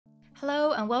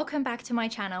Hello and welcome back to my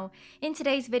channel. In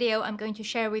today's video, I'm going to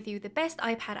share with you the best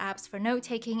iPad apps for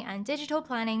note-taking and digital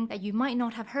planning that you might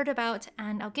not have heard about,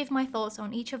 and I'll give my thoughts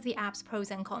on each of the apps'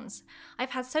 pros and cons. I've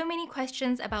had so many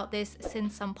questions about this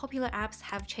since some popular apps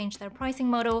have changed their pricing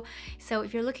model, so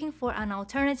if you're looking for an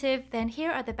alternative, then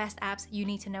here are the best apps you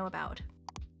need to know about.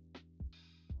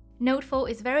 Noteful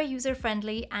is very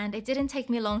user-friendly and it didn't take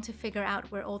me long to figure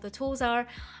out where all the tools are.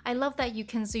 I love that you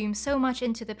can zoom so much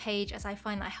into the page, as I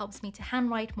find that helps me to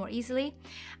handwrite more easily.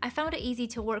 I found it easy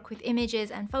to work with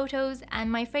images and photos,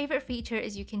 and my favorite feature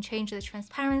is you can change the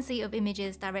transparency of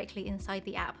images directly inside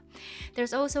the app.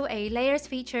 There's also a layers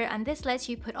feature, and this lets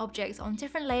you put objects on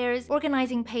different layers.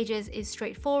 Organizing pages is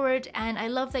straightforward, and I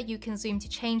love that you can zoom to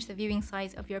change the viewing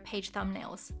size of your page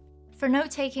thumbnails. For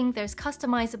note-taking, there's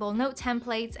customizable note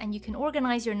templates and you can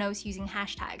organize your notes using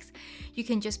hashtags. You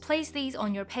can just place these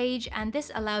on your page and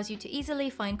this allows you to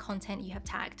easily find content you have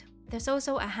tagged. There's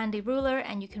also a handy ruler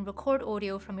and you can record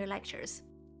audio from your lectures.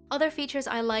 Other features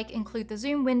I like include the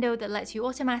zoom window that lets you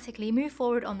automatically move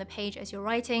forward on the page as you're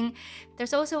writing.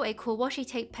 There's also a cool washi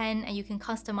tape pen and you can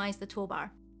customize the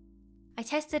toolbar. I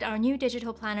tested our new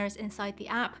digital planners inside the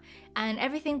app, and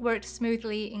everything worked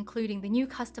smoothly, including the new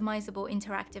customizable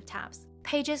interactive tabs.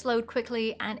 Pages load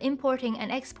quickly, and importing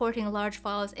and exporting large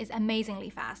files is amazingly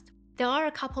fast. There are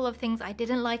a couple of things I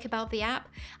didn't like about the app.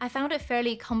 I found it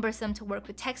fairly cumbersome to work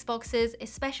with text boxes,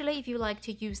 especially if you like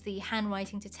to use the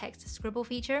handwriting to text scribble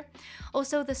feature.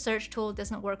 Also, the search tool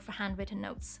doesn't work for handwritten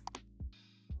notes.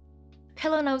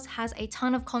 Kilonotes has a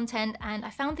ton of content and I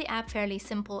found the app fairly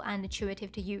simple and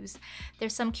intuitive to use.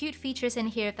 There's some cute features in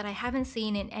here that I haven't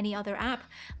seen in any other app,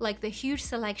 like the huge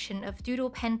selection of doodle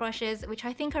pen brushes, which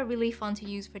I think are really fun to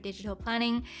use for digital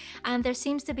planning, and there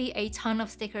seems to be a ton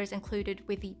of stickers included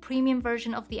with the premium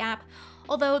version of the app,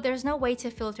 although there's no way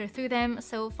to filter through them,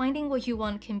 so finding what you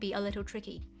want can be a little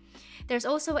tricky. There's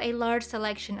also a large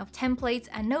selection of templates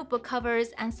and notebook covers,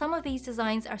 and some of these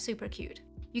designs are super cute.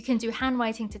 You can do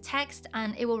handwriting to text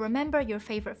and it will remember your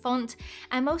favorite font,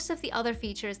 and most of the other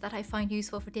features that I find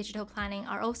useful for digital planning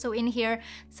are also in here,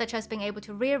 such as being able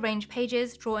to rearrange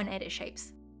pages, draw and edit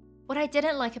shapes. What I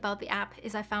didn't like about the app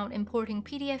is I found importing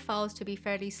PDF files to be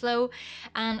fairly slow,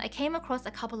 and I came across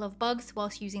a couple of bugs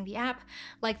whilst using the app,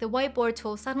 like the whiteboard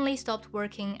tool suddenly stopped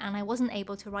working and I wasn't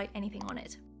able to write anything on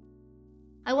it.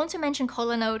 I want to mention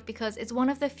CollaNote because it's one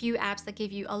of the few apps that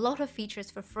give you a lot of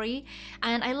features for free,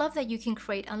 and I love that you can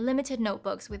create unlimited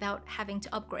notebooks without having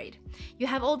to upgrade. You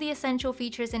have all the essential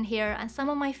features in here, and some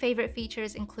of my favorite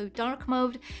features include dark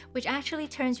mode, which actually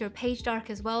turns your page dark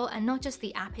as well and not just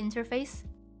the app interface.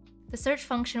 The search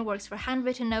function works for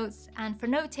handwritten notes, and for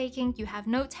note-taking you have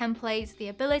note templates, the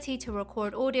ability to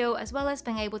record audio, as well as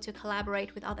being able to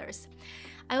collaborate with others.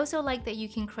 I also like that you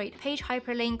can create page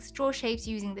hyperlinks, draw shapes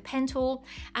using the pen tool,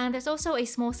 and there's also a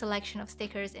small selection of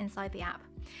stickers inside the app.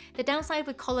 The downside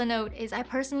with CollaNote is I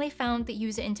personally found the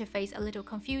user interface a little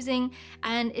confusing,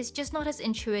 and it's just not as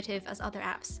intuitive as other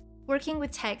apps. Working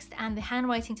with text and the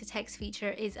handwriting to text feature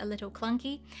is a little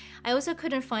clunky. I also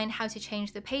couldn't find how to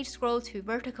change the page scroll to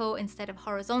vertical instead of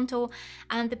horizontal,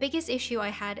 and the biggest issue I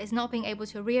had is not being able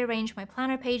to rearrange my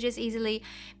planner pages easily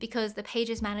because the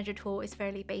Pages Manager tool is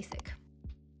fairly basic.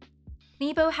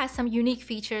 Nebo has some unique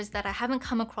features that I haven't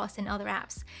come across in other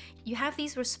apps. You have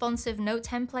these responsive note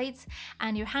templates,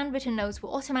 and your handwritten notes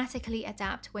will automatically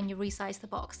adapt when you resize the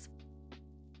box.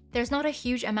 There's not a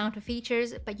huge amount of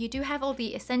features, but you do have all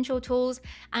the essential tools,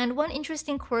 and one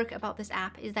interesting quirk about this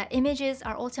app is that images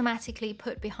are automatically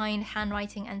put behind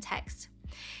handwriting and text.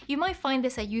 You might find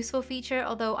this a useful feature,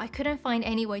 although I couldn't find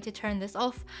any way to turn this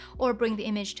off or bring the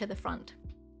image to the front.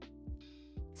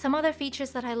 Some other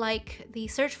features that I like: the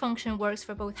search function works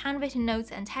for both handwritten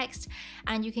notes and text,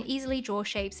 and you can easily draw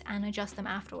shapes and adjust them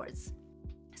afterwards.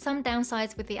 Some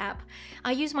downsides with the app: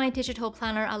 I use my digital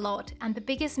planner a lot, and the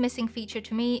biggest missing feature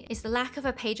to me is the lack of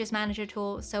a Pages Manager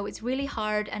tool, so it's really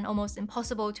hard and almost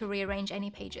impossible to rearrange any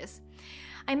pages.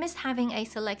 I missed having a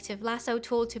selective lasso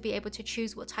tool to be able to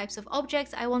choose what types of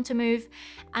objects I want to move,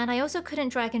 and I also couldn't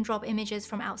drag and drop images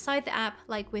from outside the app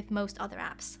like with most other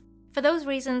apps. For those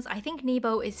reasons, I think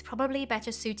Nebo is probably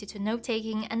better suited to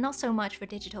note-taking and not so much for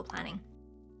digital planning.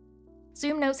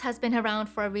 ZoomNotes has been around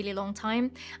for a really long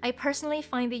time. I personally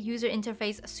find the user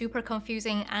interface super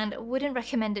confusing and wouldn't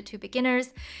recommend it to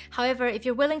beginners. However, if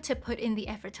you're willing to put in the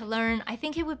effort to learn, I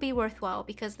think it would be worthwhile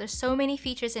because there's so many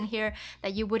features in here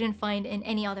that you wouldn't find in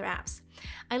any other apps.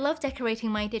 I love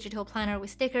decorating my digital planner with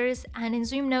stickers, and in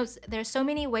ZoomNotes there are so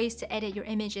many ways to edit your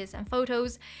images and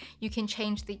photos. You can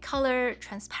change the color,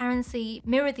 transparency,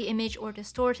 mirror the image or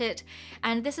distort it,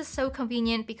 and this is so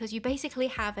convenient because you basically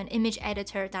have an image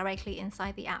editor directly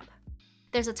inside the app.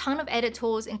 There's a ton of edit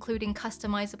tools, including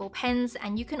customizable pens,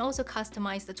 and you can also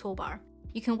customize the toolbar.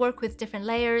 You can work with different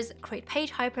layers, create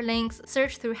page hyperlinks,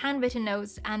 search through handwritten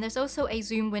notes, and there's also a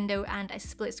zoom window and a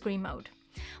split screen mode.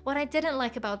 What I didn't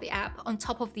like about the app, on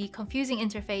top of the confusing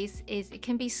interface, is it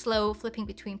can be slow flipping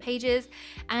between pages,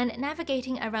 and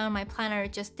navigating around my planner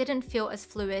just didn't feel as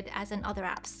fluid as in other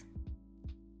apps.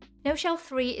 Noteshelf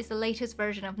 3 is the latest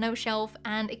version of Noteshelf,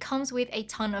 and it comes with a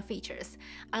ton of features.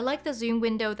 I like the zoom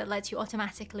window that lets you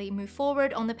automatically move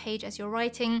forward on the page as you're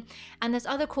writing, and there's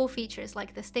other cool features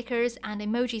like the stickers and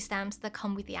emoji stamps that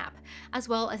come with the app, as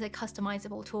well as a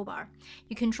customizable toolbar.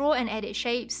 You can draw and edit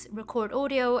shapes, record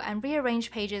audio, and rearrange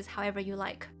pages however you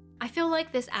like. I feel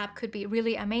like this app could be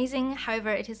really amazing, however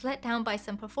it is let down by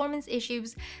some performance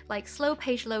issues like slow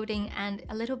page loading and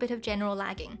a little bit of general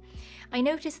lagging. I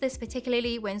noticed this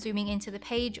particularly when zooming into the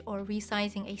page or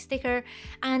resizing a sticker,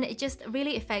 and it just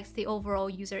really affects the overall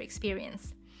user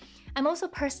experience. I'm also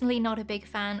personally not a big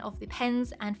fan of the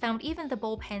pens and found even the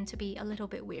ball pen to be a little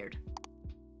bit weird.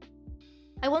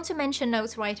 I want to mention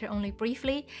Notes Writer only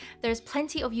briefly. There's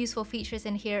plenty of useful features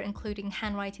in here, including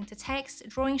handwriting to text,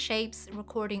 drawing shapes,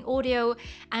 recording audio,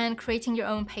 and creating your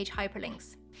own page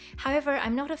hyperlinks. However,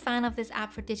 I'm not a fan of this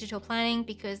app for digital planning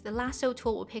because the lasso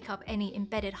tool will pick up any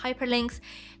embedded hyperlinks,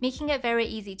 making it very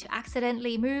easy to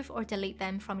accidentally move or delete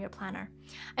them from your planner.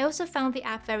 I also found the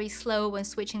app very slow when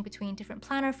switching between different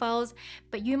planner files,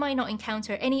 but you might not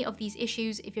encounter any of these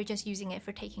issues if you're just using it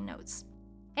for taking notes.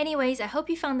 Anyways, I hope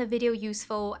you found the video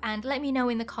useful, and let me know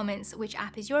in the comments which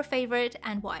app is your favorite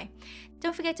and why.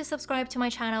 Don't forget to subscribe to my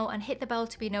channel and hit the bell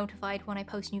to be notified when I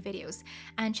post new videos,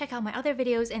 and check out my other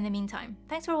videos in the meantime.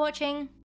 Thanks for watching!